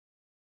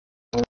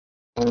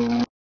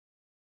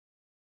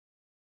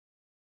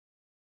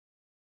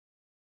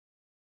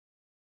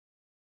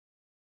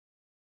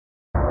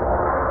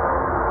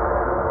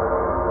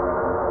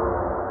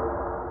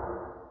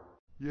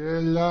Yeah,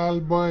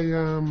 lal boy,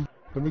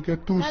 let me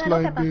get two No,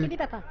 slide pepper. there. Give me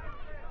pepper.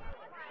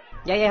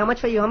 Yeah, how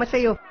much for you? How much for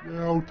you?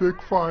 Yeah, I'll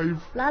take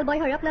 5. Lal boy,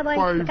 hurry up, lal boy.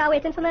 5. The car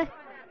waiting for me.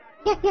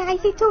 Yeah, I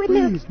see two in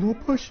milk. Please, no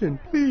pushing,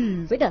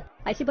 please. Waiter,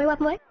 I see boy what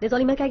boy. There's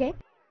only milk I get.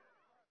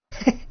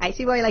 I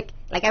see, boy, like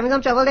I'm in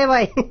some trouble there,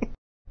 boy.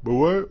 But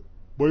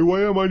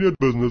why am I in your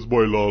business,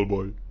 boy, lal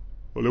boy?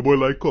 Well, the boy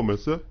like come,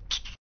 sir?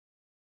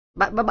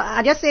 but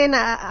I just saying,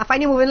 I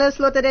find you moving a little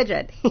slow today,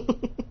 Dread.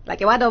 Like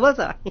you want double,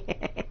 sir.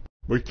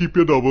 But keep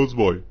your doubles,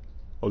 boy.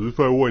 As if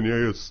I want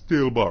you a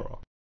stale barra.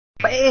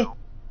 But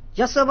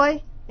just so,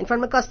 boy, in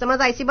front of my customers,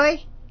 I see,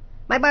 boy.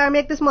 My bar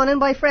make this morning,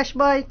 boy, fresh,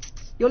 boy.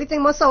 The only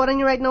thing more sour than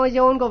you right now is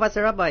your own guava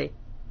syrup, boy.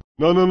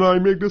 No, I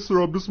make this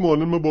syrup this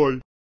morning, my boy.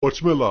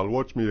 Watch me, lal,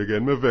 watch me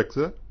again, me vex,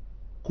 eh?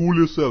 Cool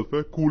yourself,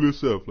 cool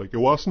yourself, like you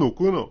want snook,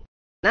 you know?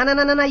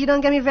 No, you don't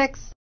get me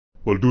vexed.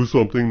 Well, do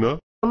something, now.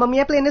 Mommy,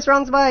 you're playing this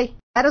wrongs, boy.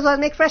 I just want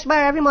to make fresh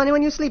bar every morning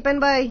when you sleeping,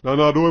 boy. No,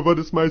 don't ever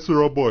diss my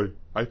syrup, boy.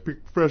 I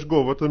picked fresh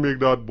guava to make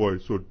that, boy,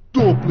 so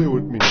don't play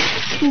with me.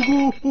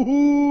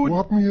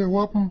 Whop me,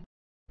 whop me.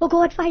 Oh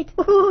God, fight.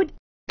 Food.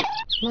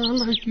 Lal,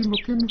 like you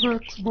looking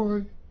vex,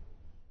 boy.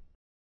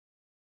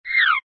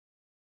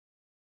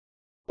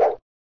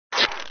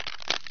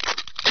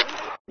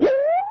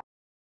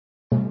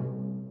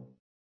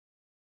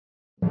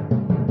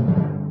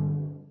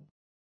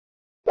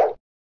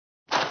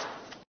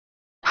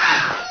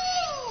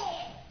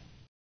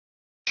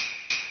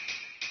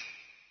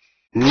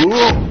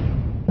 Alright.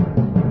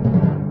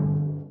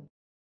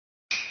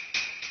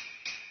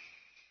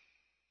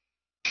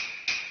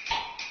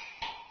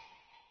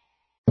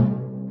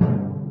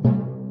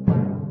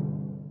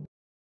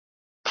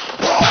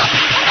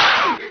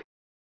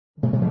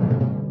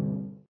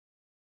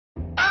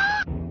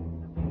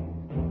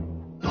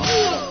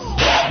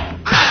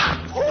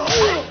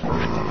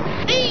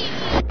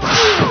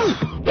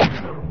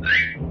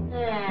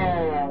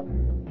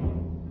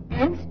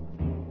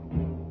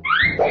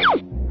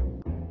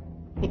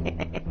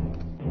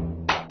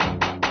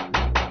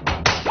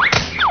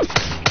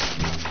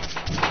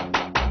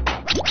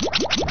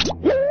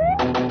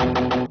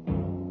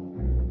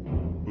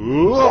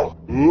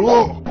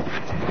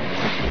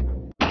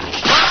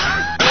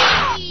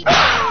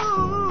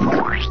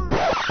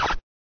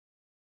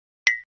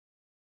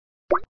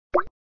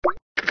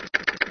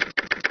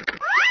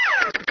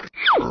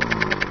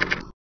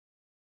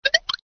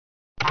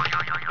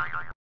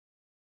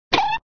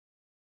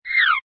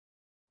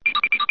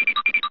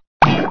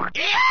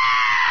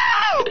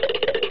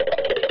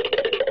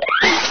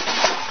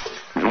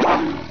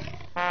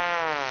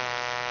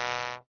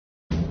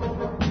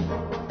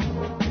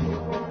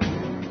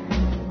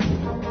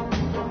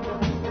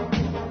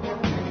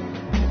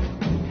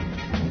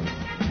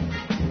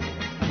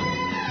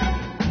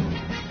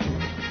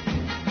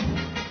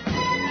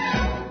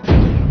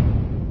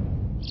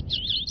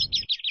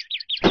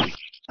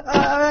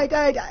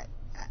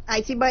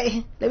 I see,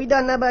 boy. Let me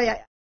done now, boy.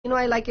 You know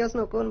I like your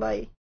snow cone,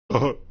 boy.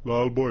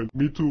 Lal, boy,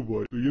 me too,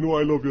 boy. You know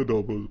I love your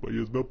doubles, but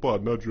you're my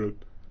partner, Dread.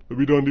 Let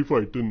me done the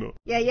fighting now.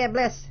 Yeah,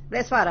 bless,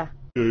 father.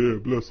 Yeah,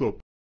 bless up.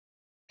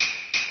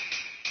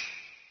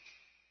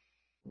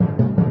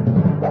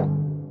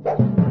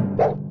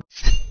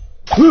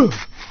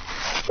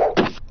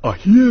 I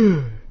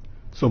hear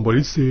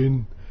somebody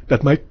saying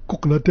that my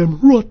coconut them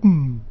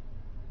rotten.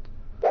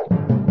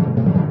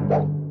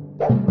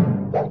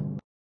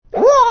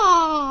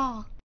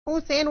 Whoa!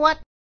 Who's saying what?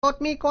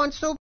 About me corn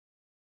soup?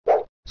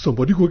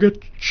 Somebody go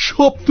get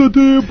chopped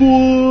today,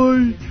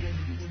 boy.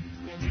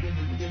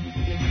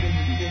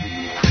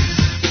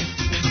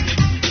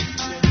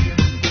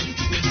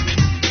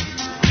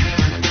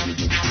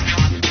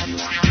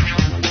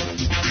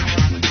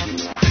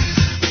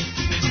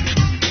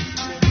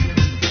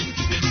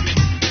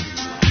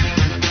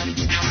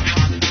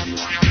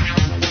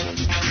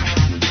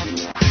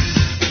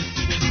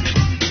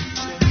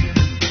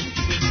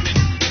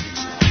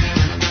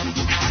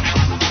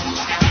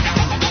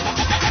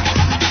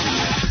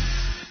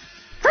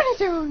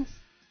 Jones.